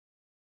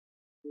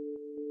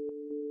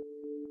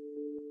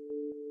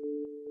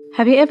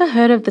Have you ever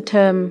heard of the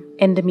term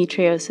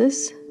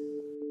endometriosis?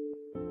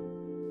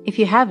 If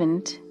you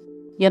haven't,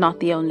 you're not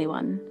the only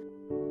one.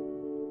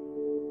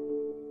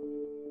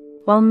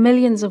 While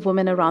millions of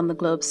women around the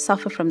globe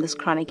suffer from this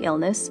chronic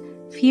illness,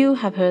 few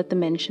have heard the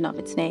mention of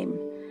its name.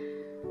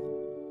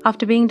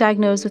 After being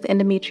diagnosed with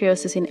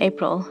endometriosis in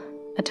April,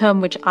 a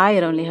term which I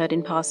had only heard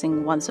in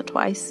passing once or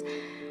twice,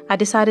 I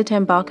decided to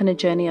embark on a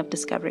journey of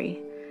discovery,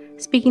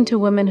 speaking to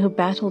women who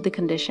battled the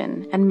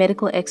condition and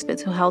medical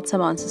experts who held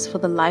some answers for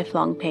the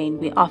lifelong pain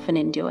we often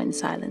endure in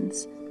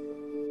silence.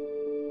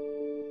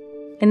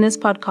 In this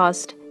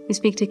podcast, we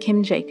speak to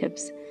Kim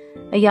Jacobs,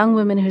 a young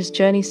woman whose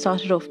journey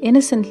started off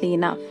innocently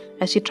enough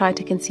as she tried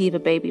to conceive a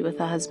baby with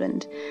her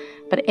husband,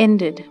 but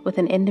ended with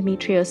an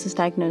endometriosis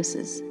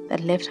diagnosis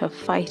that left her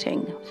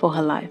fighting for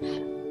her life.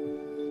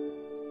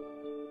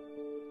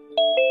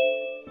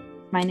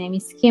 My name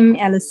is Kim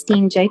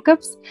Elistine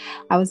Jacobs.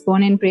 I was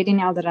born and bred in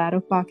El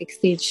Dorado Park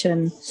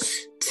Extension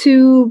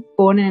 2,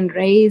 born and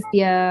raised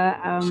here.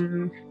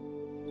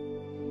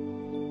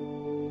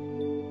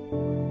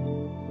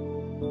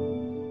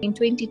 In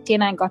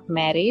 2010, I got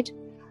married.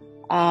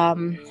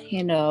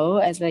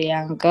 As a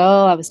young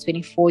girl, I was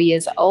 24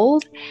 years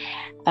old.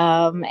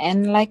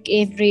 And like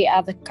every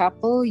other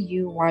couple,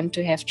 you want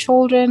to have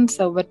children.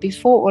 But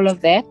before all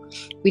of that,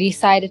 we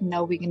decided,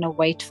 no, we're going to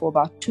wait for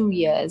about 2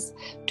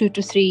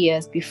 to 3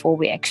 years before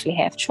we actually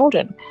have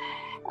children.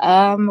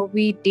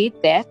 We did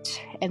that.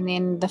 And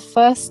then the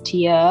first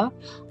year,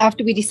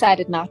 after we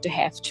decided not to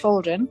have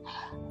children,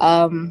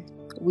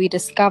 we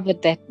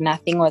discovered that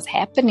nothing was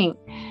happening.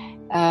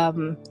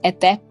 At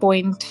that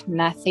point,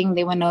 nothing.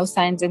 There were no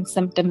signs and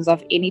symptoms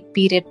of any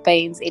period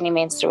pains, any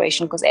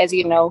menstruation, because as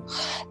you know,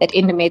 that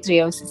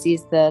endometriosis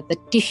is the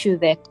tissue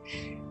that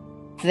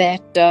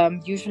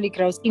usually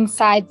grows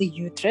inside the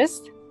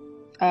uterus,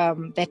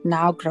 that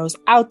now grows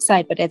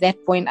outside. But at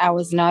that point, I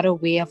was not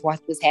aware of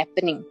what was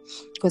happening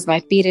because my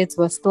periods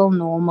were still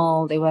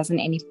normal. There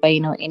wasn't any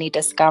pain or any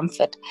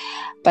discomfort.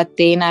 But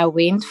then I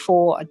went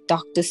for a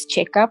doctor's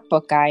checkup,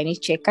 a gynae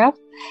checkup.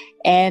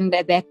 And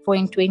at that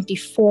point,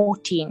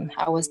 2014,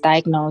 I was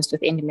diagnosed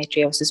with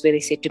endometriosis, where they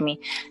said to me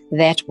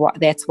that's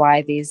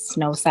why there's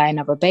no sign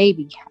of a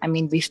baby. I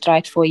mean, we've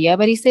tried for a year,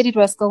 but he said it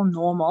was still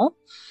normal,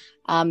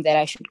 that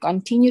I should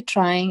continue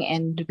trying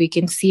and we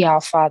can see how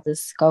far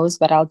this goes.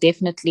 But I'll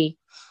definitely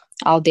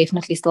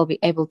still be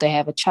able to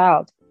have a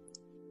child.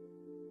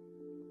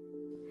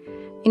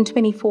 In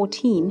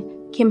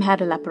 2014, Kim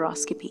had a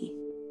laparoscopy,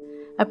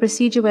 a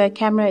procedure where a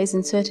camera is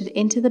inserted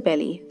into the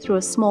belly through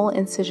a small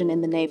incision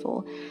in the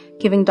navel,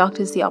 giving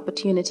doctors the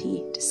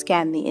opportunity to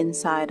scan the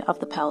inside of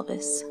the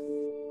pelvis.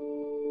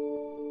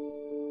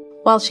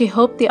 While she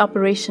hoped the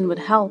operation would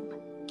help,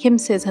 Kim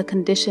says her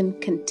condition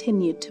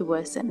continued to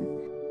worsen.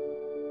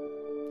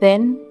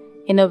 Then,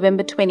 in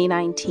November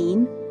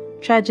 2019,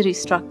 tragedy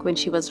struck when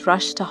she was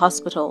rushed to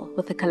hospital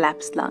with a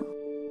collapsed lung.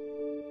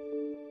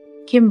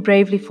 Kim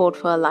bravely fought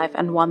for her life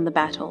and won the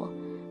battle.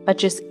 But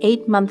just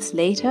 8 months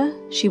later,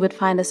 she would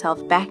find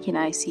herself back in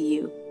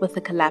ICU with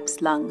a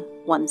collapsed lung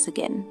once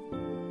again.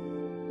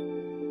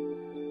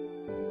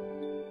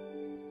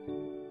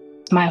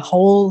 My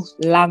whole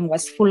lung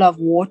was full of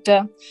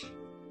water.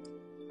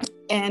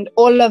 And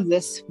all of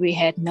this, we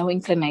had no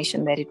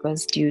inclination that it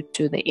was due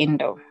to the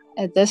endo.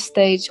 At this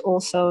stage,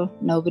 also,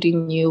 nobody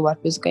knew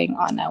what was going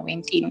on. I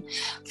went in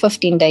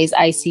 15 days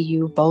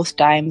ICU both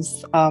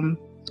times,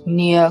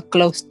 near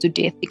close to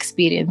death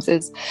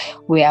experiences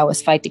where I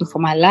was fighting for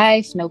my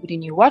life. Nobody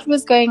knew what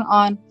was going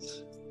on.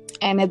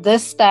 And at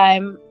this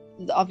time,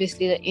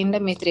 obviously the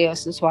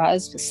endometriosis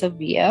was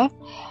severe,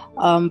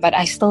 but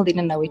I still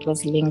didn't know it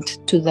was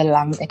linked to the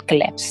lung that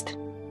collapsed.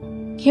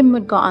 Kim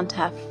would go on to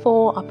have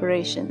 4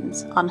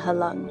 operations on her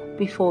lung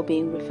before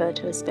being referred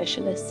to a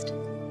specialist.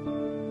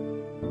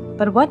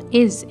 But what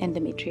is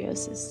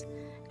endometriosis,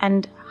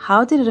 and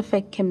how did it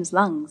affect Kim's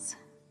lungs?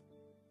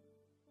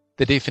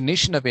 The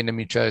definition of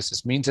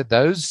endometriosis means that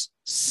those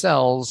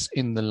cells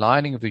in the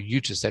lining of the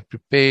uterus that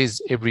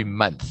prepares every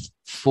month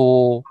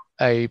for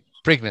a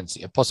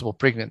pregnancy, a possible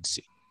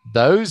pregnancy,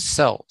 those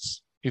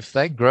cells, if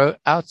they grow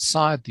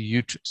outside the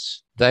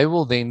uterus, they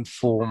will then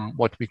form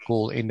what we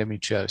call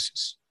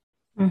endometriosis.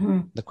 Mm-hmm.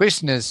 The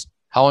question is,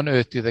 how on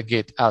earth do they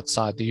get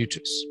outside the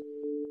uterus?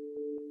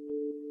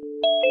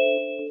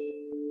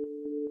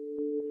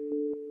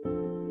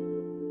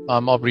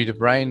 I'm Aubrey de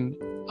Bruin.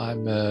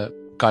 I'm a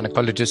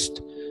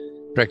gynecologist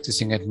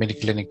practicing at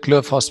Medical Clinic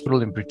Kloof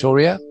Hospital in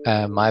Pretoria.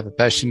 I have a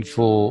passion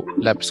for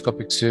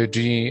laparoscopic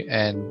surgery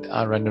and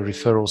I run a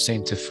referral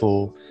center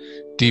for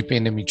deep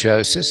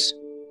endometriosis.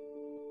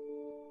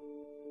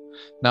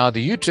 Now,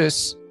 the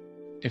uterus,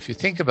 if you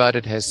think about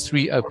it, has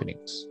 3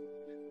 openings.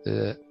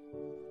 The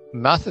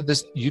mouth of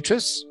this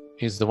uterus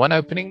is the one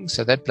opening,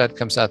 so that blood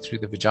comes out through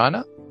the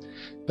vagina.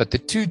 But the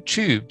 2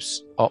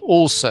 tubes are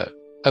also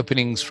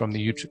openings from the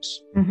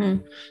uterus.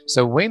 Mm-hmm.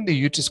 So when the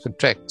uterus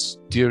contracts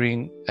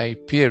during a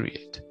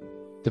period,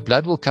 the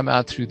blood will come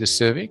out through the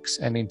cervix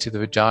and into the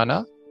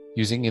vagina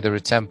using either a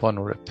tampon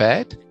or a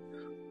pad,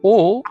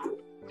 or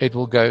it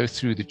will go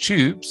through the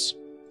tubes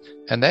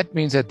And that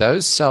means that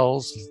those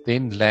cells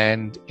then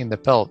land in the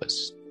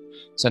pelvis.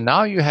 So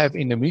now you have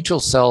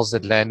endometrial cells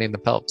that land in the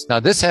pelvis. Now,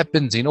 this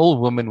happens in all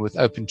women with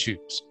open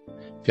tubes.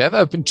 If you have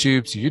open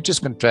tubes, your uterus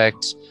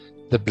contracts,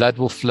 the blood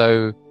will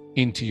flow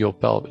into your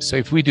pelvis. So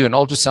if we do an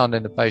ultrasound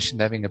in a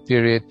patient having a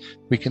period,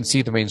 we can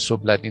see the menstrual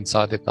blood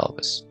inside the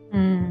pelvis.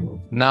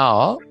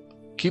 Now,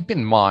 keep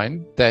in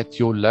mind that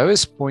your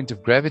lowest point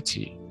of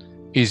gravity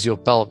is your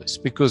pelvis,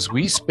 because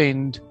we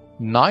spend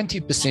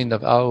 90%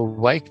 of our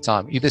awake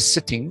time either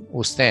sitting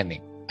or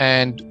standing.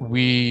 And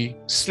we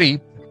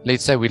sleep,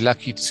 let's say we're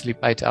lucky to sleep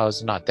 8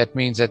 hours a night. That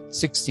means that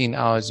 16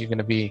 hours you're going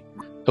to be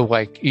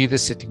awake, either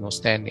sitting or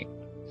standing.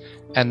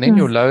 And then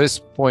your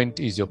lowest point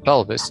is your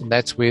pelvis, and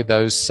that's where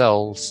those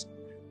cells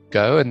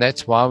go. And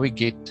that's why we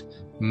get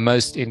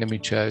most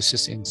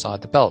endometriosis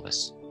inside the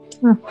pelvis.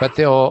 But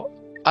there are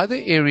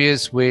other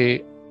areas where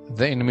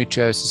the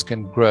endometriosis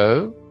can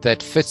grow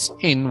that fits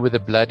in with the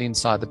blood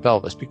inside the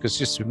pelvis, because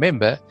just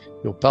remember,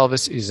 your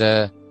pelvis is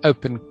a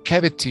open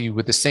cavity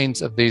with the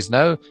sense of there's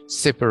no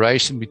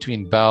separation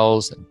between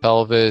bowels and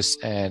pelvis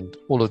and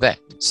all of that.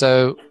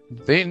 So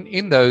then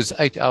in those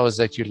 8 hours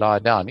that you lie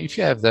down, if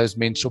you have those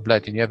menstrual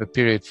blood and you have a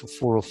period for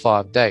 4 or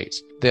 5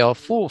 days, there are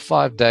 4 or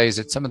 5 days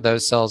that some of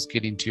those cells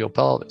get into your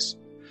pelvis.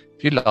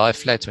 If you lie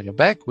flat on your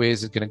back, where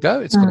is it going to go?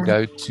 It's going to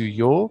go to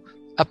your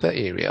upper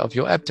area of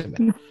your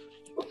abdomen.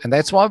 And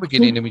that's why we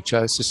get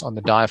endometriosis on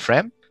the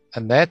diaphragm.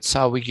 And that's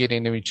how we get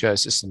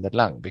endometriosis in the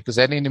lung, because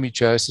that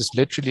endometriosis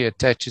literally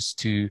attaches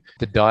to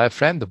the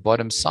diaphragm, the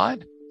bottom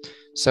side.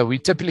 So we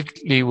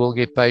typically will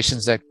get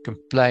patients that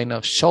complain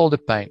of shoulder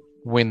pain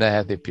when they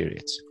have their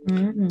periods.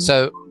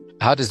 So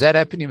how does that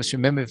happen? You must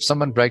remember, if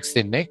someone breaks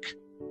their neck,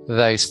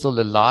 they're still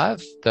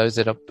alive, those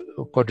that are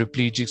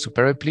quadriplegics or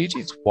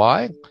paraplegics.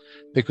 Why?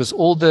 Because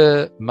all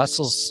the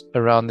muscles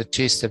around the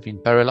chest have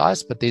been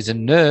paralyzed, but there's a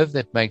nerve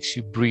that makes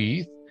you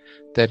breathe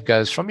that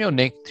goes from your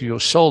neck to your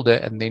shoulder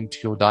and then to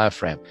your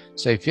diaphragm.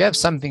 So if you have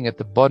something at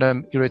the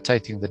bottom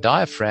irritating the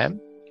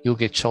diaphragm, you'll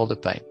get shoulder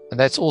pain. And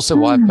that's also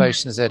why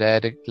patients that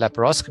had a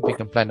laparoscopy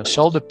complain of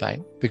shoulder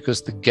pain,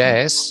 because the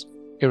gas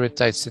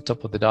irritates the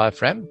top of the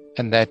diaphragm,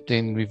 and that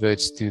then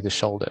reverts to the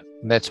shoulder.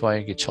 And that's why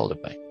you get shoulder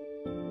pain.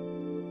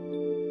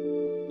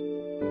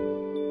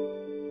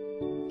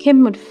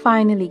 Kim would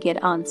finally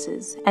get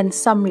answers and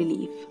some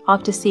relief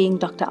after seeing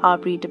Dr.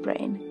 Aubrey de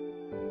Bruin.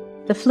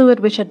 The fluid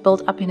which had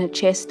built up in her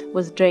chest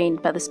was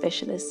drained by the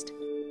specialist.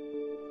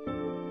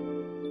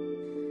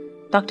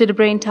 Dr. de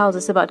Bruin tells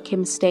us about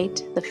Kim's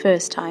state the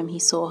first time he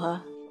saw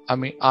her. I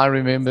mean, I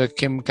remember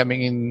Kim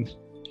coming in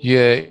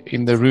here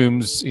in the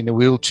rooms in a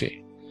wheelchair,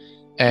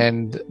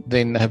 and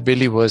then her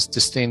belly was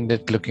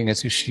distended, looking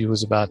as if she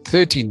was about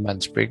 13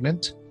 months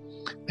pregnant.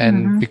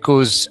 And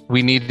because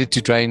we needed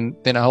to drain,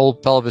 then her whole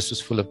pelvis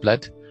was full of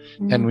blood,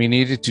 and we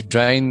needed to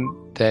drain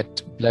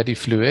that bloody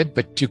fluid,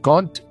 but you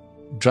can't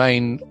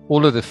drain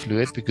all of the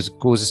fluid because it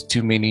causes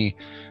too many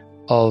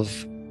of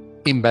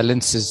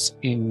imbalances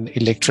in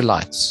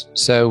electrolytes.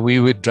 So we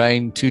would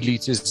drain 2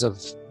 liters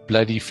of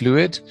bloody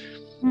fluid,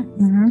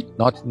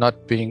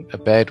 not being a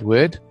bad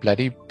word,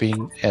 bloody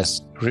being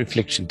as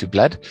reflection to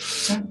blood.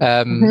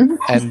 And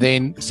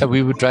then, so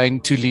we would drain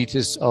 2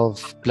 liters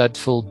of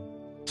blood-filled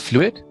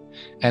fluid,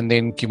 and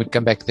then Kim would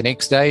come back the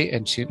next day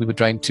and we would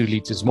drain 2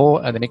 liters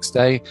more, and the next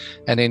day.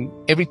 And then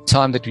every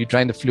time that we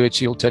drain the fluid,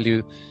 she'll tell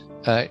you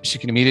she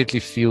can immediately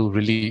feel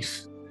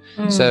relief.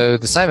 So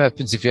the same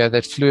happens if you have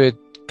that fluid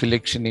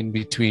collection in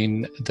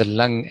between the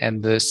lung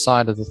and the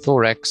side of the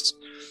thorax.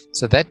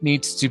 So that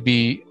needs to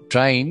be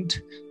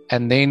drained,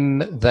 and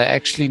then they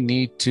actually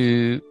need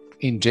to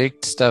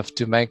inject stuff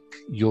to make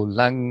your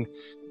lung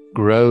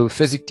grow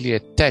physically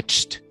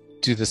attached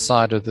to the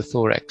side of the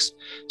thorax,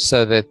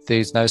 so that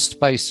there's no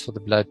space for the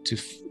blood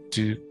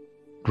to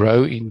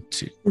grow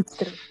into.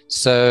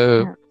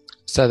 So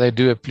they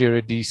do a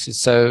pleurodesis.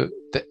 So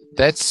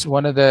that's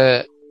one of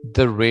the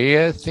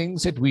rare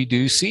things that we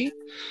do see,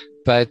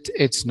 but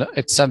it's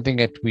something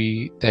that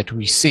we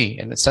see,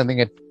 and it's something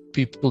that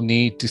people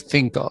need to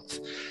think of,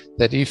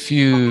 that if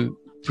you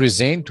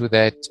present with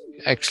that,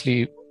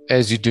 actually,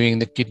 as you're doing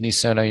the kidney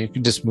sonar, you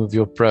can just move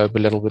your probe a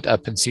little bit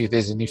up and see if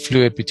there's any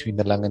fluid between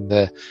the lung and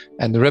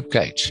the rib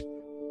cage.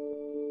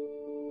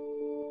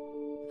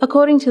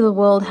 According to the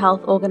World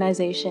Health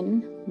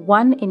Organization,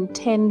 1 in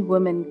 10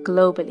 women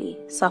globally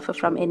suffer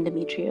from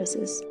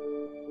endometriosis.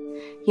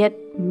 Yet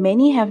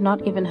many have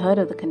not even heard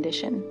of the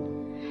condition.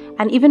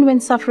 And even when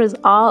sufferers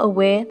are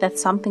aware that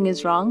something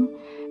is wrong,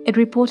 it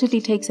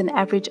reportedly takes an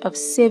average of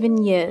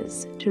 7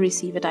 years to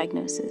receive a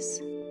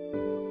diagnosis.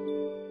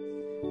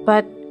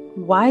 But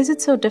why is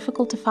it so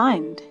difficult to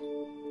find?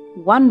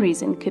 One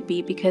reason could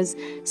be because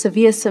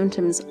severe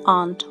symptoms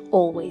aren't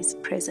always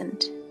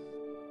present.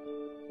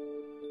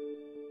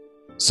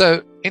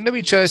 So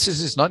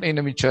endometriosis is not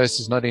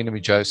endometriosis.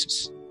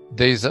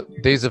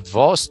 There's a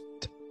vast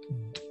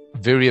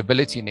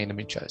variability in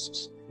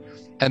endometriosis.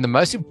 And the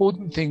most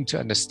important thing to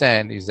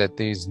understand is that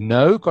there's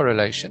no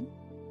correlation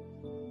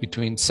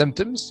between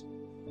symptoms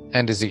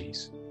and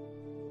disease.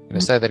 I'm going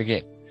to say that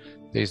again.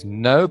 There's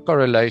no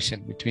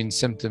correlation between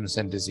symptoms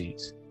and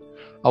disease.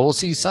 I will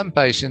see some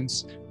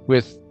patients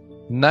with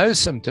no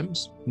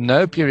symptoms,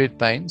 no period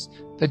pains,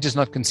 they're just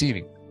not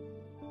conceiving.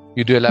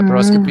 You do a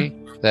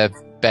laparoscopy, they have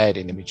bad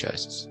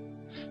endometriosis.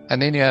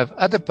 And then you have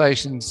other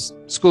patients,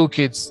 school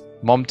kids,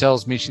 mom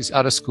tells me she's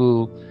out of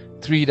school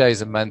 3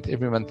 days a month,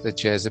 every month that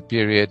she has a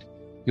period,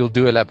 you'll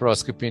do a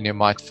laparoscopy and you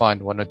might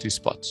find 1 or 2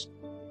 spots.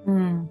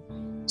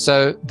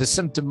 So the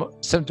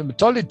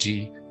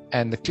symptomatology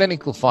and the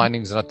clinical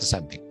findings are not the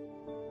same thing.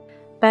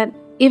 But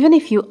even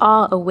if you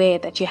are aware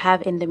that you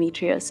have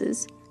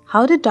endometriosis,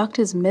 how do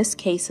doctors miss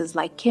cases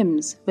like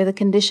Kim's, where the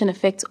condition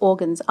affects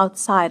organs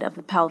outside of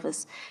the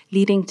pelvis,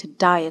 leading to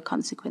dire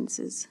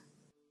consequences?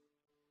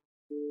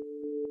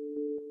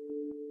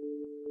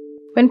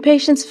 When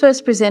patients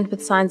first present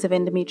with signs of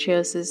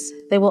endometriosis,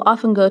 they will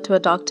often go to a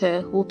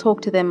doctor who will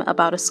talk to them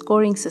about a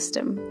scoring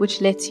system, which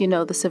lets you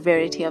know the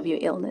severity of your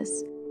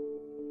illness.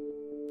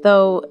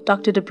 Though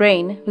Dr. De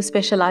Bruin, who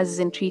specializes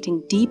in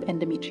treating deep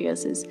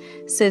endometriosis,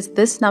 says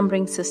this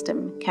numbering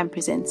system can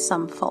present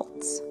some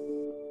faults.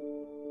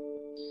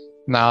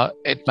 Now,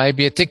 it may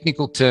be a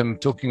technical term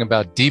talking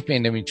about deep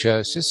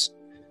endometriosis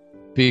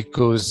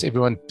because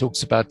everyone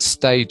talks about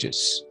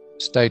stages,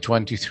 stage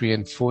 1, 2, 3,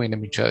 and 4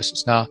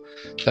 endometriosis. Now,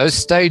 those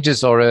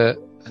stages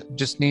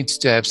just needs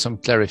to have some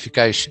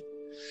clarification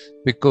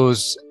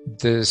because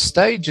the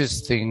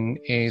stages thing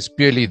is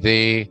purely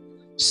there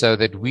so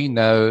that we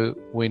know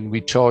when we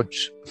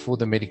charge for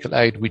the medical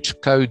aid which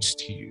codes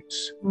to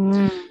use.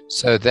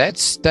 So that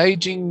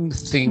staging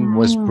thing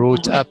was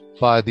brought up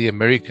by the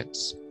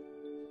Americans.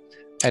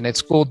 And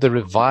it's called the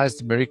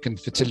Revised American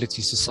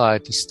Fertility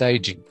Society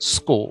Staging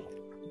Score.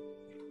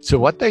 So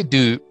what they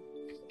do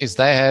is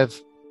they have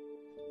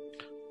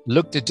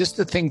looked at just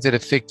the things that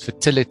affect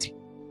fertility.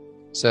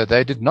 So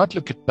they did not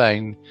look at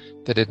pain.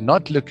 They did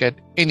not look at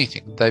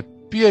anything. They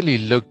purely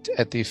looked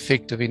at the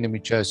effect of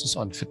endometriosis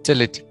on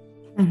fertility.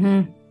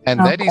 And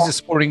that is a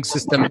scoring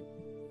system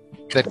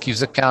that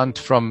gives account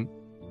from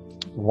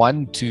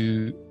 1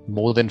 to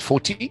more than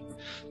 40.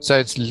 So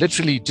it's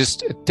literally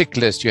just a tick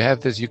list. You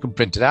have this, you can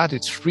print it out.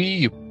 It's free.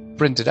 You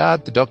print it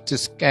out. The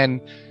doctors can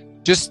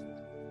just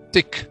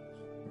tick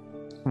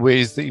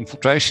where's the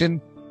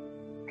infiltration,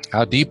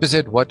 how deep is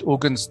it, what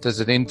organs does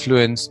it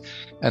influence,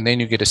 and then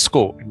you get a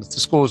score. And if the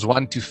score is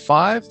 1 to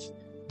 5,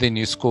 then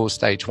you score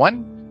stage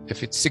 1.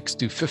 If it's 6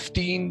 to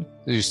 15,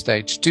 you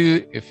stage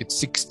 2. If it's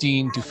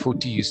 16 to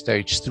 40, you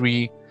stage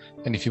 3.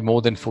 And if you're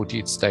more than 40,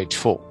 it's stage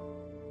 4.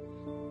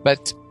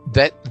 But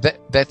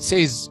that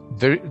says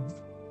very,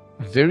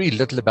 very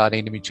little about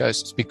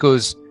endometriosis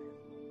because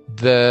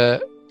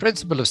the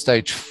principle of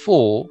stage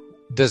 4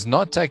 does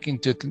not take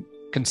into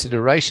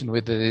consideration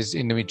whether there's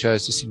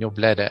endometriosis in your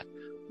bladder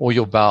or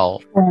your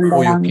bowel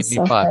or your kidney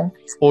pipe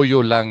or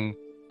your lung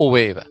or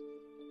wherever.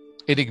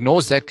 It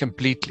ignores that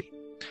completely.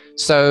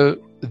 So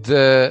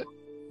the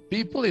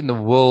people in the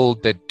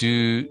world that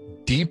do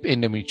deep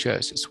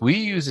endometriosis, we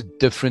use a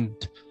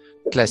different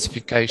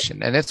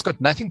classification, and that's got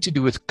nothing to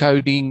do with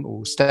coding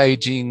or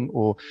staging.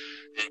 Or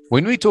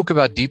when we talk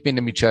about deep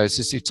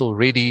endometriosis, it's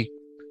already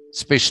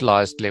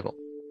specialized level.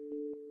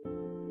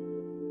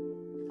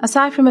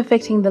 Aside from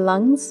affecting the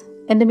lungs,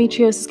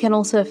 endometriosis can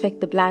also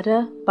affect the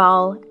bladder,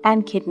 bowel,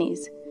 and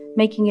kidneys,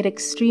 making it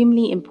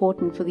extremely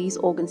important for these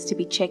organs to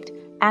be checked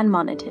and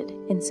monitored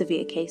in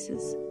severe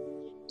cases.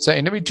 So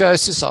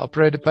endometriosis, I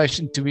operated a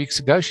patient 2 weeks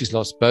ago. She's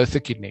lost both her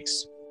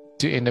kidneys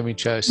to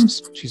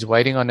endometriosis. She's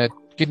waiting on a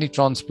kidney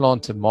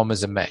transplant, and mom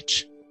is a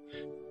match.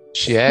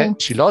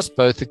 She lost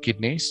both her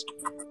kidneys.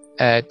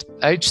 At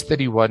age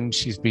 31,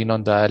 she's been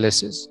on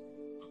dialysis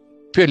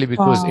purely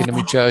because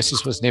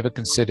endometriosis was never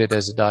considered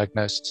as a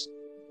diagnosis.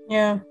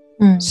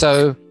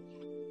 So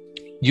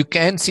you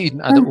can see it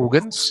in other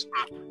organs,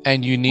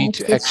 and you need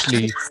to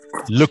actually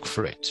look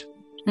for it.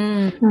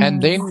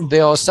 And then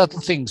there are subtle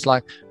things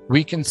like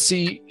we can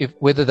see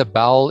whether the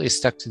bowel is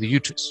stuck to the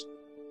uterus.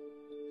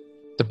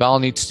 The bowel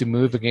needs to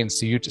move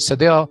against the uterus. So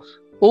there are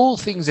all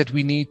things that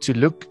we need to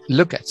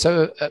look at.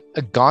 So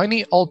a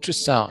gynae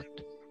ultrasound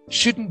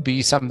shouldn't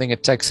be something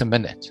that takes a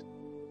minute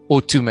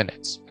or 2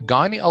 minutes. A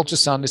gynae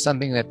ultrasound is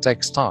something that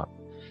takes time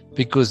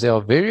because there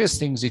are various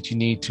things that you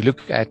need to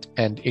look at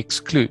and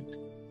exclude.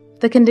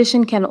 The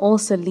condition can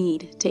also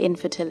lead to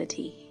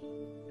infertility.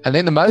 And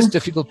then the most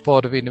difficult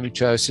part of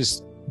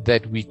endometriosis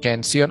that we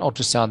can see on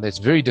ultrasound that's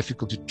very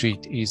difficult to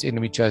treat is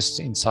endometriosis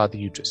inside the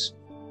uterus.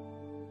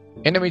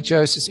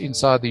 Endometriosis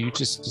inside the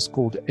uterus is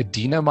called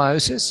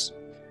adenomyosis.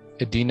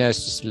 Adeno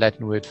is just a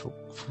Latin word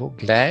for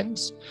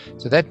glands.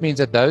 So that means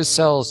that those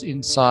cells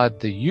inside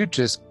the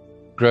uterus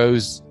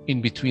grows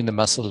in between the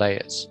muscle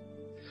layers.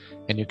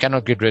 And you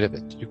cannot get rid of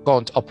it. You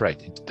can't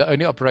operate it. The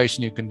only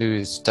operation you can do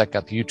is take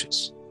out the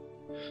uterus.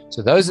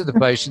 So those are the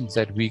patients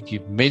that we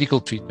give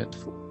medical treatment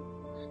for.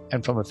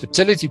 And from a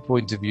fertility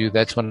point of view,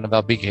 that's one of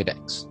our big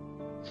headaches,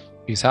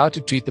 is how to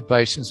treat the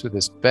patients with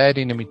this bad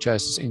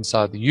endometriosis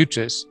inside the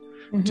uterus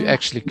to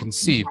actually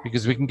conceive,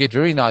 because we can get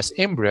very nice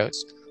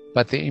embryos,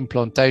 but the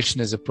implantation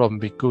is a problem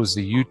because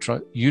the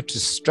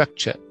uterus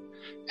structure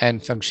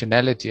and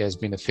functionality has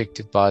been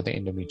affected by the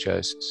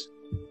endometriosis.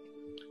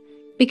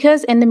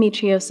 Because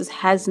endometriosis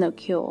has no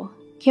cure,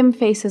 Kim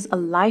faces a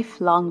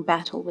lifelong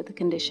battle with the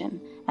condition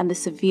and the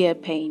severe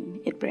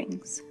pain it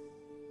brings.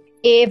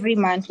 Every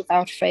month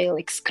without fail,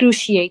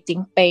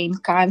 excruciating pain,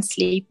 can't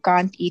sleep,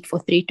 can't eat for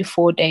 3 to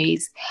 4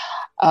 days.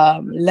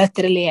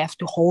 Literally have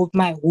to hold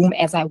my womb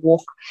as I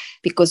walk,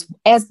 because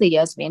as the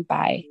years went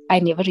by,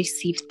 I never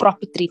received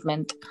proper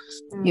treatment,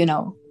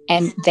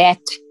 and that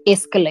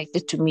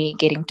escalated to me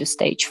getting to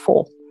stage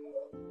 4.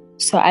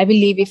 So I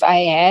believe if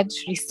I had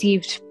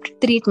received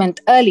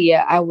treatment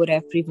earlier, I would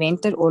have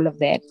prevented all of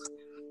that.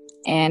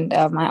 And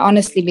I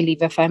honestly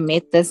believe if I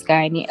met this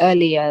guy any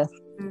earlier,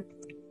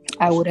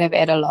 I would have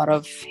had a lot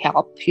of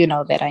help,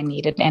 that I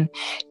needed and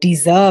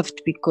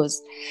deserved, because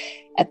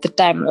at the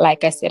time,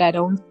 like I said, I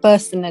don't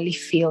personally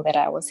feel that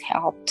I was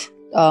helped,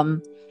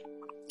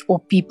 or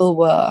people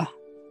were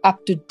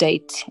up to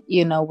date,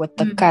 with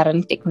the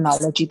current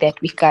technology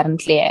that we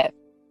currently have.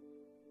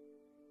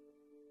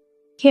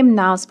 Kim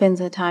now spends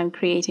her time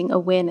creating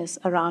awareness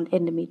around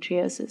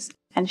endometriosis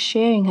and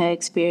sharing her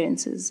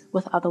experiences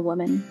with other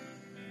women.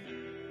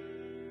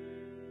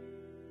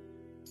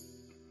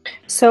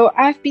 So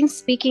I've been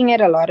speaking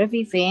at a lot of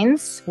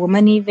events,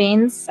 women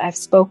events. I've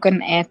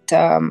spoken at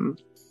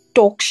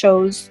talk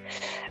shows.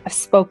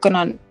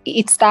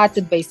 It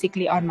started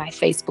basically on my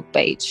Facebook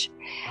page.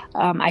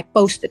 I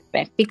posted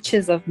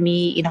pictures of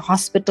me in a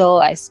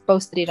hospital. I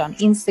posted it on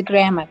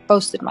Instagram. I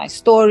posted my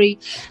story,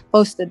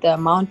 posted the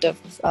amount of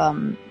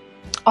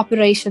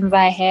operations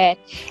I had,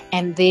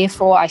 and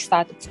therefore I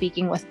started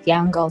speaking with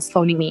young girls,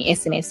 phoning me,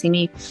 SMSing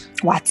me,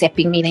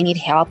 WhatsApping me. They need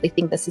help. They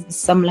think this is a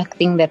similar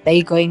thing that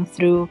they're going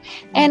through,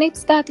 and it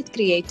started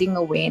creating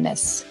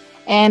awareness.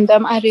 And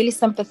I really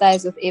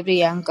sympathize with every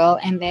young girl,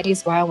 and that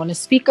is why I want to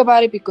speak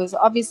about it, because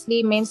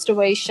obviously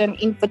menstruation,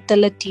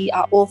 infertility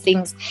are all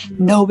things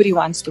nobody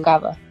wants to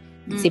cover.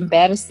 It's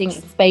embarrassing,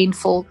 it's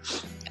painful,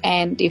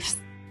 and if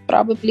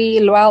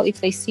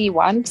they see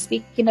one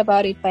speaking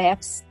about it,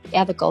 perhaps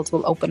other girls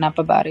will open up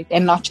about it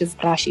and not just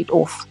brush it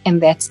off. And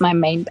that's my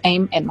main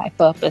aim and my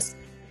purpose.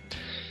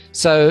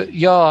 So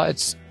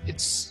it's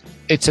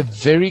a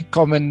very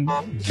common,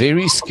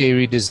 very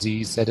scary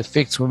disease that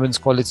affects women's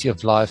quality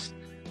of life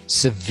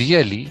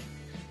severely,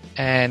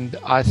 and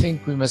I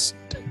think we must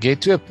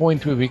get to a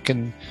point where we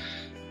can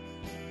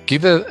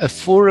give a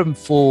forum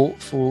for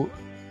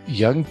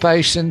young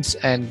patients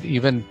and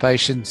even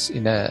patients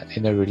in a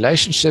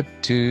relationship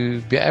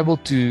to be able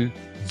to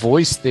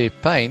voice their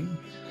pain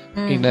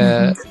in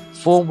a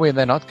form where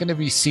they're not going to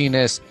be seen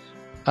as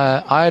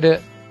I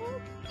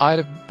had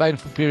a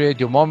painful period,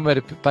 your mom had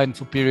a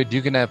painful period,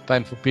 you're going to have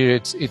painful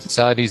periods, it's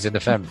how it is in the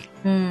family.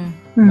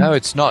 No,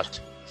 it's not.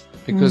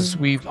 Because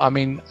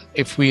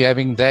if we're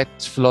having that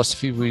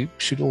philosophy, we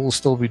should all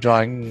still be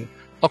driving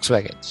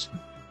Volkswagens.